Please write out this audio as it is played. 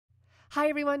Hi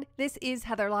everyone, this is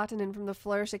Heather Lottinen from the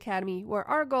Flourish Academy, where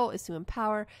our goal is to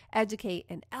empower, educate,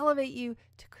 and elevate you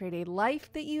to create a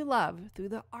life that you love through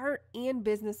the art and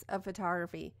business of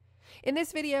photography. In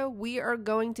this video, we are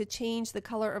going to change the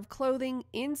color of clothing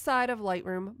inside of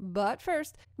Lightroom, but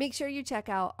first, make sure you check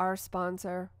out our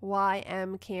sponsor,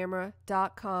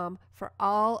 ymcamera.com, for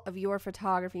all of your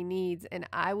photography needs, and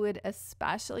I would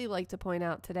especially like to point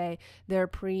out today their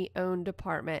pre-owned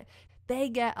department. They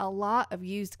get a lot of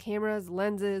used cameras,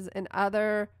 lenses, and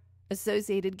other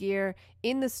associated gear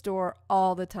in the store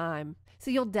all the time.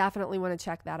 So you'll definitely want to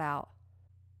check that out.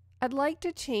 I'd like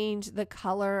to change the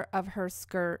color of her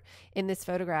skirt in this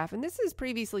photograph. And this is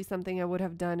previously something I would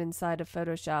have done inside of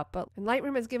Photoshop, but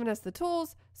Lightroom has given us the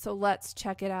tools, so let's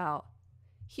check it out.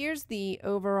 Here's the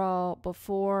overall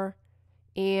before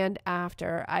and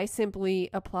after. I simply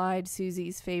applied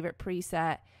Susie's favorite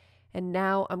preset. And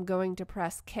now I'm going to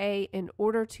press K in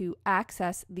order to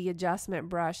access the adjustment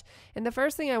brush. And the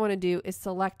first thing I want to do is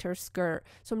select her skirt.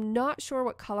 So I'm not sure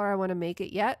what color I want to make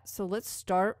it yet. So let's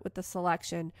start with the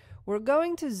selection. We're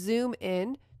going to zoom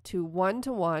in to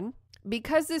 1:1.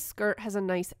 Because this skirt has a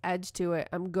nice edge to it,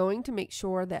 I'm going to make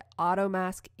sure that auto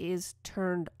mask is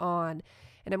turned on.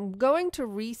 And I'm going to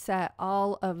reset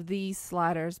all of these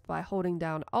sliders by holding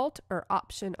down Alt or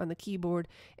Option on the keyboard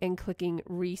and clicking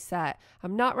Reset.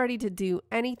 I'm not ready to do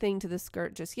anything to the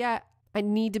skirt just yet. I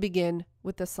need to begin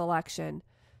with the selection.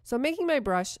 So I'm making my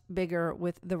brush bigger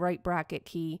with the right bracket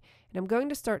key, and I'm going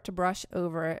to start to brush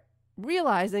over it,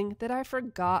 realizing that I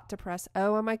forgot to press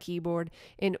O on my keyboard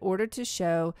in order to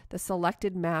show the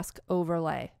selected mask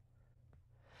overlay.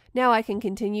 Now I can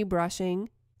continue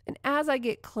brushing. And as I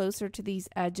get closer to these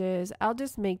edges, I'll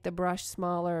just make the brush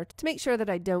smaller to make sure that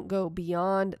I don't go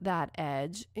beyond that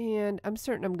edge. And I'm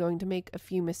certain I'm going to make a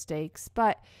few mistakes,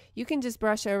 but you can just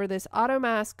brush over this. Auto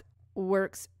mask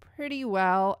works pretty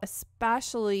well,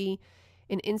 especially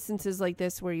in instances like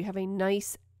this where you have a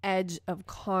nice edge of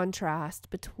contrast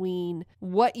between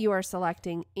what you are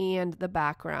selecting and the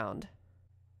background.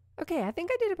 Okay, I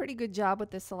think I did a pretty good job with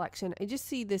this selection. I just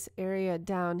see this area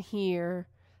down here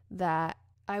that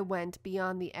I went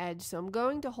beyond the edge, so I'm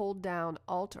going to hold down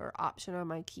Alt or Option on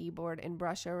my keyboard and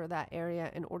brush over that area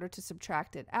in order to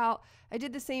subtract it out. I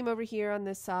did the same over here on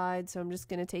this side, so I'm just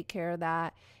going to take care of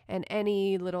that, and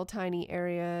any little tiny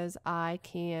areas I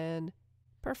can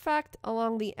perfect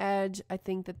along the edge. I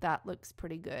think that looks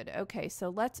pretty good. Okay, so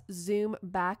let's zoom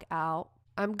back out.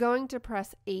 I'm going to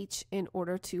press H in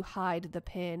order to hide the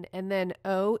pin, and then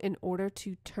O in order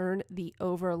to turn the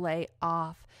overlay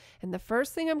off. And the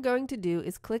first thing I'm going to do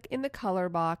is click in the color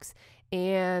box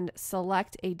and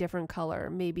select a different color,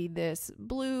 maybe this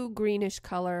blue greenish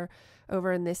color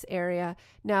over in this area.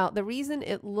 Now, the reason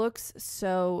it looks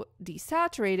so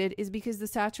desaturated is because the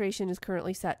saturation is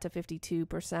currently set to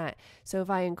 52%. So if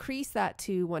I increase that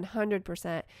to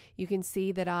 100%, you can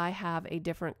see that I have a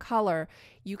different color.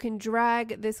 You can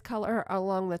drag this color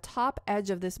along the top edge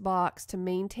of this box to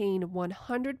maintain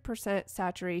 100%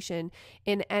 saturation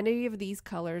in any of these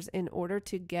colors in order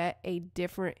to get a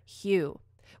different hue,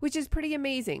 which is pretty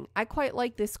amazing. I quite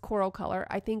like this coral color.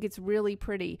 I think it's really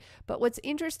pretty. But what's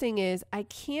interesting is I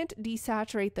can't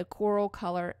desaturate the coral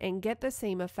color and get the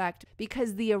same effect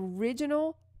because the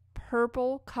original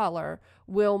purple color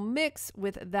will mix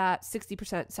with that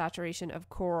 60% saturation of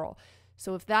coral.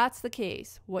 So if that's the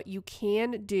case, what you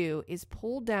can do is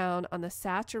pull down on the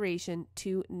saturation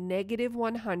to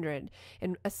 -100.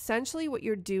 And essentially what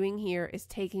you're doing here is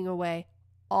taking away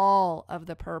all of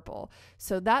the purple.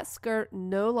 So that skirt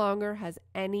no longer has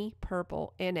any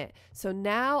purple in it. So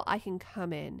now I can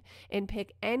come in and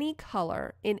pick any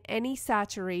color in any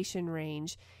saturation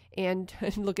range, and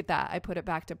look at that, I put it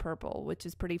back to purple, which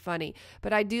is pretty funny.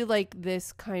 But I do like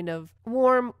this kind of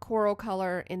warm coral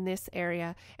color in this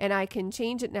area, and I can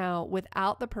change it now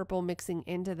without the purple mixing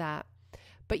into that.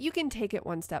 But you can take it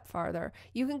one step farther.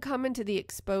 You can come into the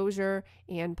exposure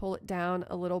and pull it down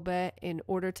a little bit in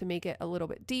order to make it a little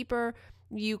bit deeper.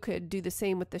 You could do the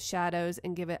same with the shadows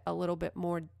and give it a little bit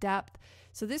more depth.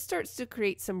 So this starts to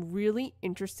create some really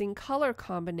interesting color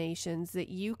combinations that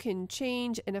you can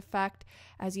change and affect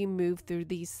as you move through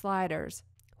these sliders.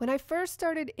 When I first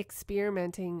started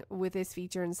experimenting with this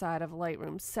feature inside of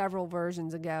Lightroom several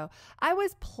versions ago, I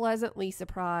was pleasantly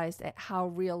surprised at how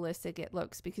realistic it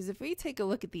looks, because if we take a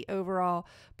look at the overall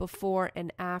before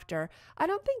and after, I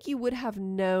don't think you would have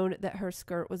known that her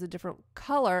skirt was a different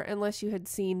color unless you had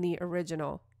seen the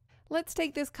original. Let's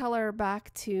take this color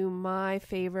back to my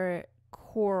favorite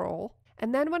coral.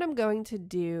 And then what I'm going to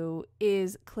do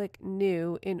is click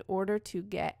New in order to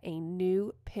get a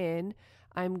new pin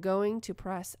I'm going to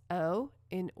press O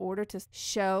in order to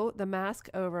show the mask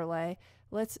overlay.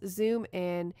 Let's zoom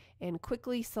in and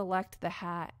quickly select the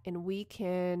hat, and we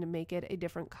can make it a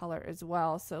different color as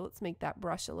well. So let's make that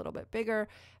brush a little bit bigger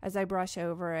as I brush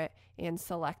over it and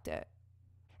select it.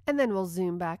 And then we'll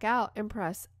zoom back out and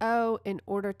press O in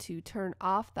order to turn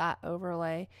off that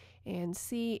overlay and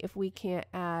see if we can't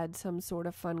add some sort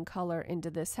of fun color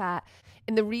into this hat.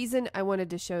 And the reason I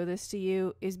wanted to show this to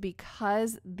you is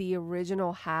because the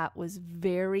original hat was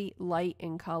very light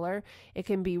in color. It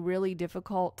can be really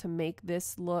difficult to make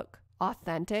this look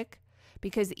authentic,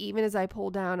 because even as I pull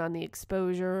down on the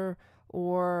exposure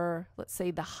or let's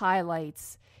say the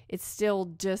highlights, it's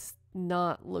still just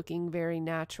not looking very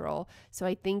natural. So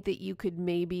I think that you could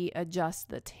maybe adjust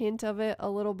the tint of it a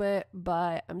little bit,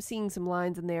 but I'm seeing some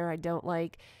lines in there I don't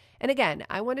like. And again,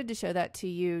 I wanted to show that to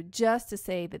you just to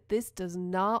say that this does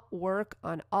not work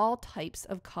on all types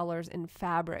of colors and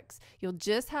fabrics. You'll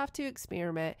just have to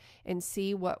experiment and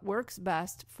see what works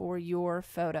best for your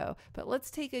photo. But let's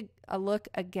take a look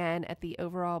again at the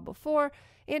overall before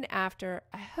and after.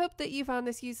 I hope that you found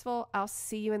this useful. I'll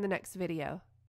see you in the next video.